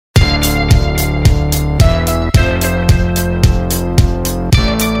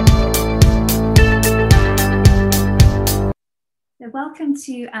Welcome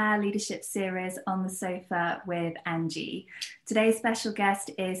to our leadership series on the sofa with Angie. Today's special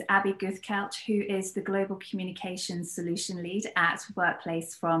guest is Abby Guthkelt, who is the Global Communications Solution Lead at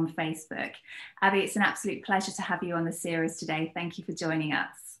Workplace from Facebook. Abby, it's an absolute pleasure to have you on the series today. Thank you for joining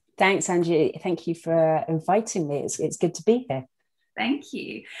us. Thanks, Angie. Thank you for inviting me. It's good to be here. Thank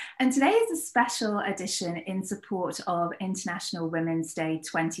you. And today is a special edition in support of International Women's Day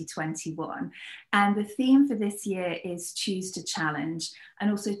 2021. And the theme for this year is Choose to Challenge, and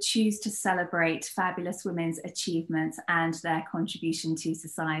also choose to celebrate fabulous women's achievements and their contribution to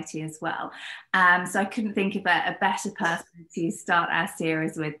society as well. So I couldn't think of a better person to start our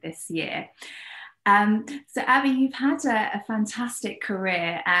series with this year. So Abby, you've had a fantastic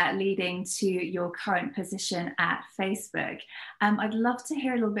career leading to your current position at Facebook. I'd love to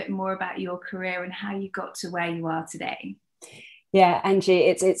hear a little bit more about your career and how you got to where you are today. Yeah, Angie,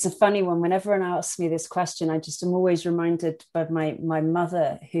 it's a funny one. Whenever anyone asks me this question, I just am always reminded by my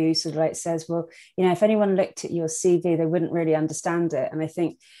mother, who sort of like says, well, you know, if anyone looked at your CV, they wouldn't really understand it. And I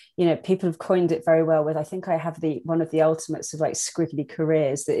think, you know, people have coined it very well with, I think I have one of the ultimates of like squiggly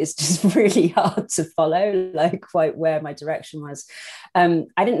careers that is just really hard to follow, like quite where my direction was. I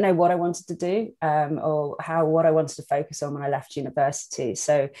didn't know what I wanted to do or what I wanted to focus on when I left university.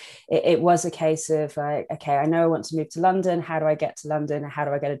 So it was a case of like, okay, I know I want to move to London. How do I get to London? How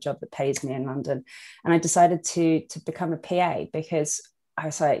do I get a job that pays me in London? And I decided to become a PA, because I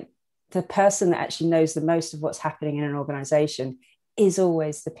was like, the person that actually knows the most of what's happening in an organization is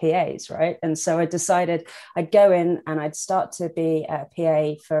always the PAs, right? And so I decided I'd go in and I'd start to be a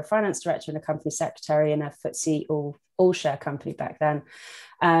PA for a finance director and a company secretary in a FTSE all share company back then,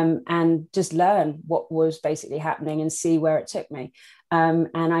 and just learn what was basically happening and see where it took me. And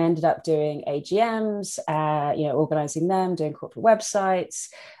I ended up doing AGMs, organizing them, doing corporate websites,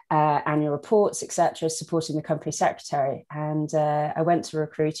 annual reports, etc., supporting the company secretary. And I went to a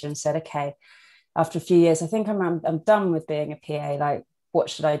recruiter and said, okay, after a few years, I think I'm done with being a PA. Like, what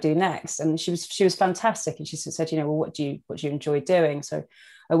should I do next? And she was fantastic. And she said, you know, well, what do you enjoy doing? So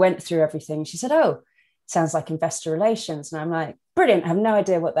I went through everything. She said, oh, sounds like investor relations. And I'm like, brilliant. I have no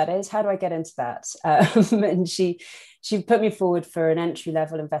idea what that is. How do I get into that? And she put me forward for an entry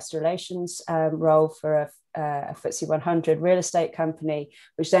level investor relations role for a FTSE 100 real estate company,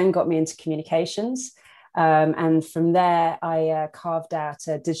 which then got me into communications. And from there, I carved out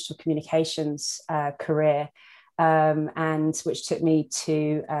a digital communications career, and which took me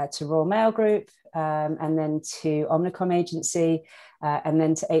to Royal Mail Group, and then to Omnicom Agency, and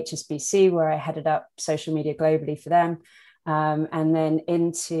then to HSBC, where I headed up social media globally for them. And then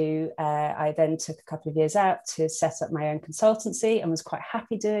I then took a couple of years out to set up my own consultancy and was quite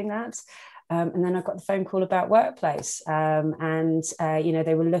happy doing that. And then I got the phone call about Workplace, and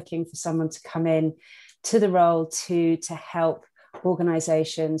they were looking for someone to come in to the role to help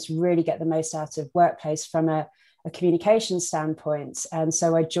organizations really get the most out of Workplace from a communication standpoint. And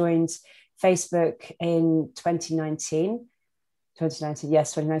so I joined Facebook in 2019. 2019,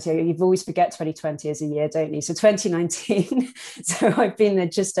 yes, 2019. You always forget 2020 as a year, don't you? So 2019. So I've been there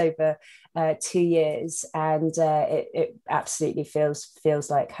just over 2 years, and it absolutely feels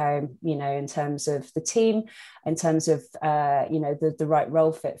like home, you know, in terms of the team, in terms of the right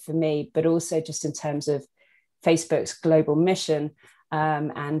role fit for me, but also just in terms of Facebook's global mission,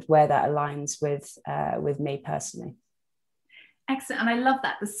 and where that aligns with me personally. Excellent. And I love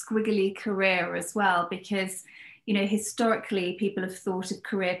that, the squiggly career as well, because you know, historically, people have thought of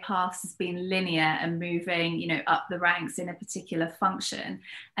career paths as being linear and moving, you know, up the ranks in a particular function.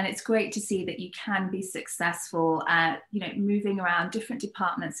 And it's great to see that you can be successful at, you know, moving around different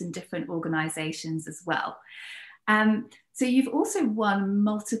departments and different organizations as well. So you've also won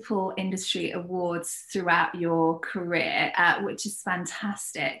multiple industry awards throughout your career, which is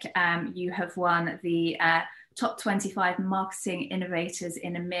fantastic. You have won the Top 25 Marketing Innovators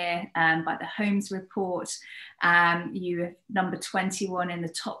in EMEA by the Holmes Report. You have number 21 in the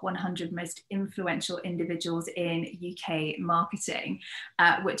top 100 most influential individuals in UK marketing,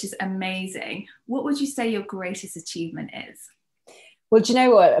 which is amazing. What would you say your greatest achievement is? Well, do you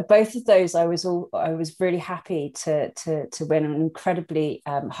know what? Both of those, I was really happy to win, and incredibly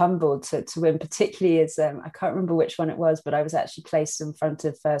humbled to win. Particularly as I can't remember which one it was, but I was actually placed in front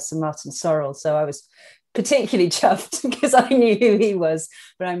of Sir Martin Sorrell, so I was particularly chuffed because I knew who he was,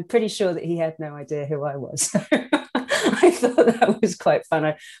 but I'm pretty sure that he had no idea who I was. I thought that was quite fun.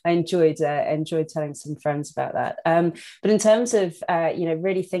 I enjoyed telling some friends about that. But in terms of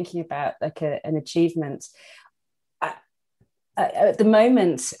really thinking about like an achievement. At the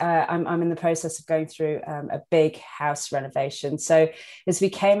moment, I'm in the process of going through a big house renovation. So as we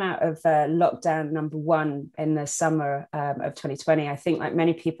came out of lockdown number one in the summer of 2020, I think like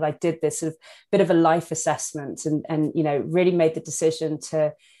many people, I did this sort of bit of a life assessment and you know, really made the decision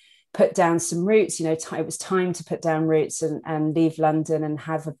to put down some roots. You know, it was time to put down roots and leave London and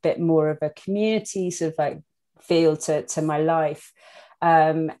have a bit more of a community sort of like feel to my life.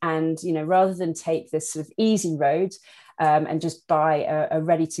 And, you know, rather than take this sort of easy road, and just buy a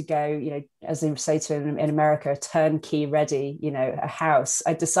ready to go, you know, as they say to in America, a turnkey ready, you know, a house.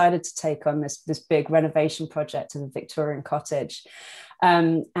 I decided to take on this big renovation project of a Victorian cottage.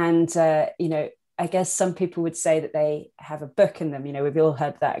 You know, I guess some people would say that they have a book in them. You know, we've all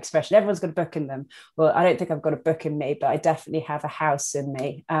heard that expression. Everyone's got a book in them. Well, I don't think I've got a book in me, but I definitely have a house in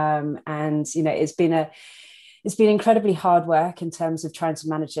me. And, you know, it's been incredibly hard work in terms of trying to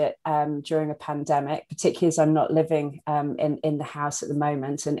manage it during a pandemic, particularly as I'm not living in the house at the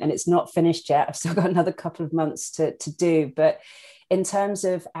moment, and it's not finished yet. I've still got another couple of months to do. But in terms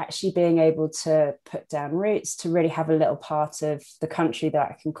of actually being able to put down roots, to really have a little part of the country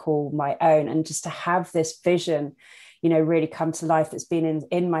that I can call my own, and just to have this vision, you know, really come to life that's been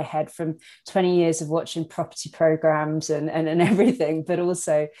in my head from 20 years of watching property programs and everything, but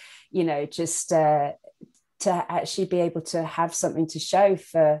also, you know, just to actually be able to have something to show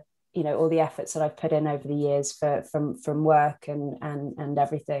for, you know, all the efforts that I've put in over the years from work and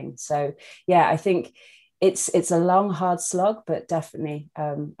everything. So yeah, I think it's a long, hard slog, but definitely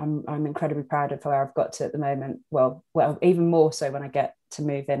I'm incredibly proud of where I've got to at the moment. Well, even more so when I get to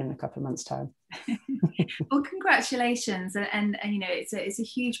move in a couple of months' time. Well, congratulations, and you know, it's a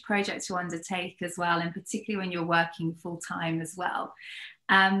huge project to undertake as well, and particularly when you're working full time as well.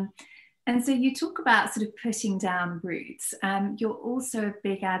 And so you talk about sort of putting down roots. You're also a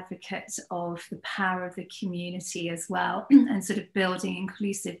big advocate of the power of the community as well, and sort of building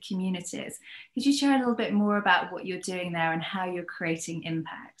inclusive communities. Could you share a little bit more about what you're doing there and how you're creating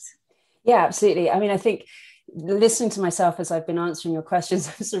impact? Yeah, absolutely. I mean, I think listening to myself as I've been answering your questions,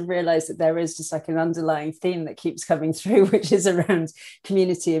 I've sort of realized that there is just like an underlying theme that keeps coming through, which is around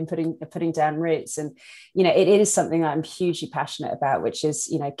community and putting down roots. And, you know, it is something that I'm hugely passionate about, which is,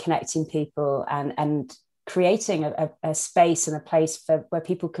 you know, connecting people and creating a space and a place where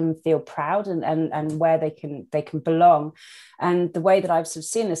people can feel proud and where they can belong. And the way that I've sort of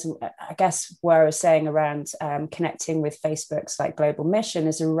seen this, and I guess where I was saying around connecting with Facebook's like global mission,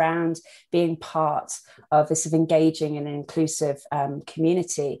 is around being part of this of engaging in an inclusive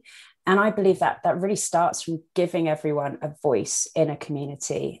community. And I believe that really starts from giving everyone a voice in a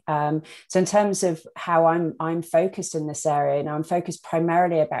community. So in terms of how I'm focused in this area, you know, I'm focused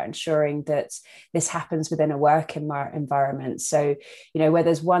primarily about ensuring that this happens within a work environment. So, you know, where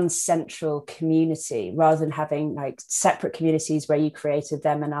there's one central community, rather than having like separate communities where you create a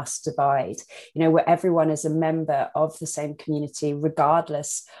them and us divide, you know, where everyone is a member of the same community,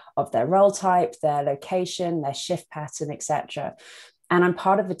 regardless of their role type, their location, their shift pattern, etc. And I'm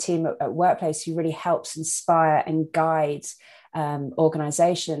part of a team at Workplace who really helps inspire and guide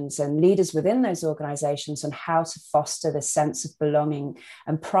organizations and leaders within those organizations on how to foster the sense of belonging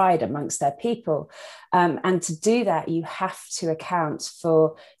and pride amongst their people. And to do that, you have to account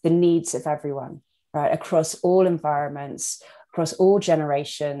for the needs of everyone, right, across all environments, across all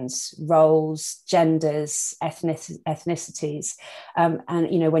generations, roles, genders, ethnicities.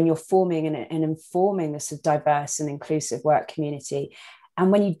 And, you know, when you're forming and informing this diverse and inclusive work community.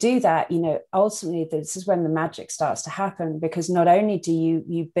 And when you do that, you know, ultimately, this is when the magic starts to happen, because not only do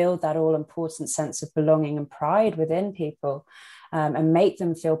you build that all important sense of belonging and pride within people and make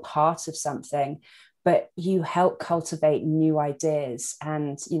them feel part of something, but you help cultivate new ideas.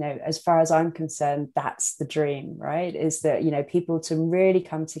 And, you know, as far as I'm concerned, that's the dream, right? Is that, you know, people to really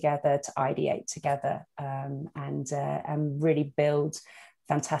come together, to ideate together and really build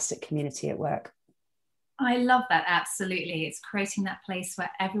fantastic community at work. I love that. Absolutely. It's creating that place where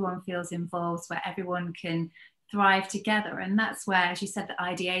everyone feels involved, where everyone can thrive together. And that's where, as you said, the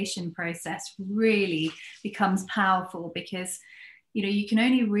ideation process really becomes powerful, because you know, you can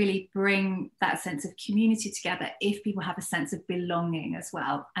only really bring that sense of community together if people have a sense of belonging as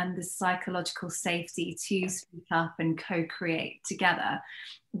well, and the psychological safety to speak up and co-create together,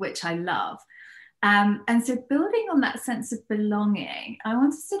 which I love. And so building on that sense of belonging, I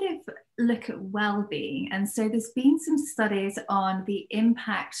want to sort of look at well-being. And so there's been some studies on the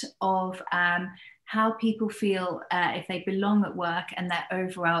impact of how people feel if they belong at work and their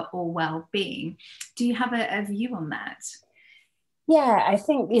overall well-being. Do you have a view on that? Yeah, I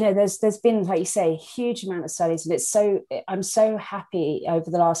think, there's been, like you say, a huge amount of studies, and I'm so happy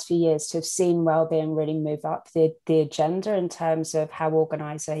over the last few years to have seen wellbeing really move up the agenda in terms of how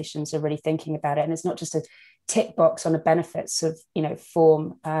organizations are really thinking about it. And it's not just a tick box on a benefits of,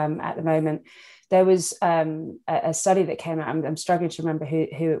 form at the moment. There was a study that came out. I'm struggling to remember who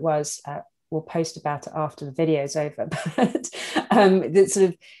it was. We'll post about it after the video's over, but that sort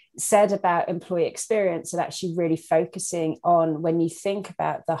of said about employee experience and actually really focusing on, when you think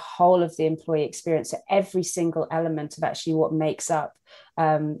about the whole of the employee experience, so every single element of actually what makes up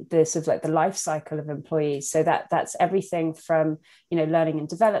the sort of like the life cycle of employees. So that's everything from, learning and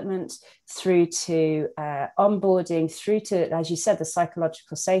development through to onboarding, through to, as you said, the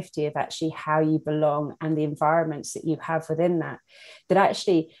psychological safety of actually how you belong and the environments that you have within that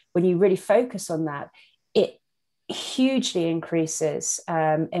actually, when you really focus on that, it hugely increases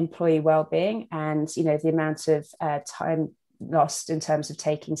employee well-being, and the amount of time lost in terms of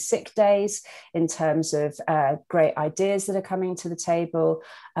taking sick days, in terms of great ideas that are coming to the table,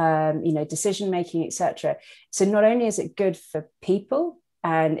 decision making, etc. So not only is it good for people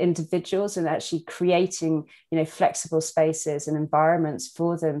and individuals, and actually creating flexible spaces and environments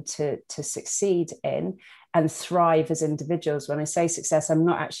for them to succeed in and thrive as individuals. When I say success, I'm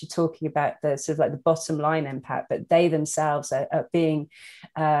not actually talking about the sort of like the bottom line impact, but they themselves are being,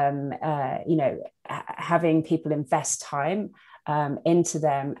 having people invest time into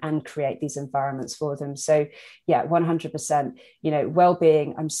them and create these environments for them. So yeah, 100%,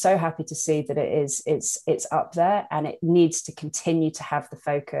 well-being, I'm so happy to see that it's up there, and it needs to continue to have the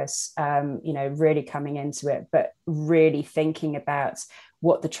focus, really coming into it, but really thinking about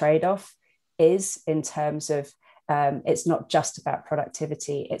what the trade-off is in terms of it's not just about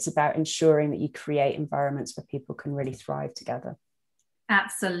productivity, it's about ensuring that you create environments where people can really thrive together.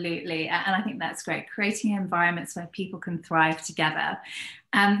 Absolutely. And I think that's great, creating environments where people can thrive together.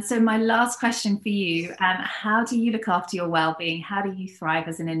 So my last question for you, how do you look after your well-being? How do you thrive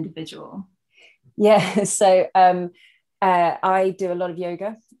as an individual? Yeah, so I do a lot of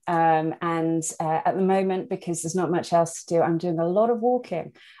yoga, and at the moment, because there's not much else to do, I'm doing a lot of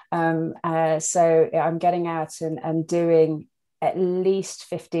walking. So I'm getting out and doing at least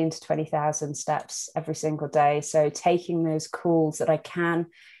 15 to 20,000 steps every single day. So taking those calls that I can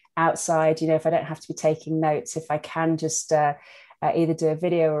outside, if I don't have to be taking notes, if I can just either do a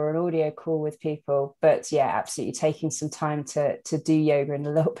video or an audio call with people. But yeah, absolutely taking some time to do yoga and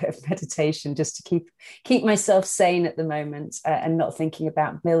a little bit of meditation, just to keep myself sane at the moment, and not thinking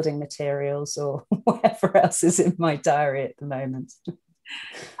about building materials or whatever else is in my diary at the moment.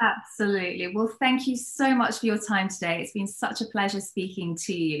 Absolutely. Well, thank you so much for your time today. It's been such a pleasure speaking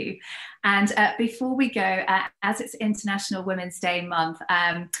to you. And before we go, as it's International Women's Day month,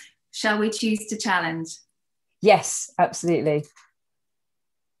 shall we choose to challenge? Yes, absolutely.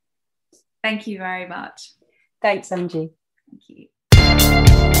 Thank you very much. Thanks, Angie. Thank you.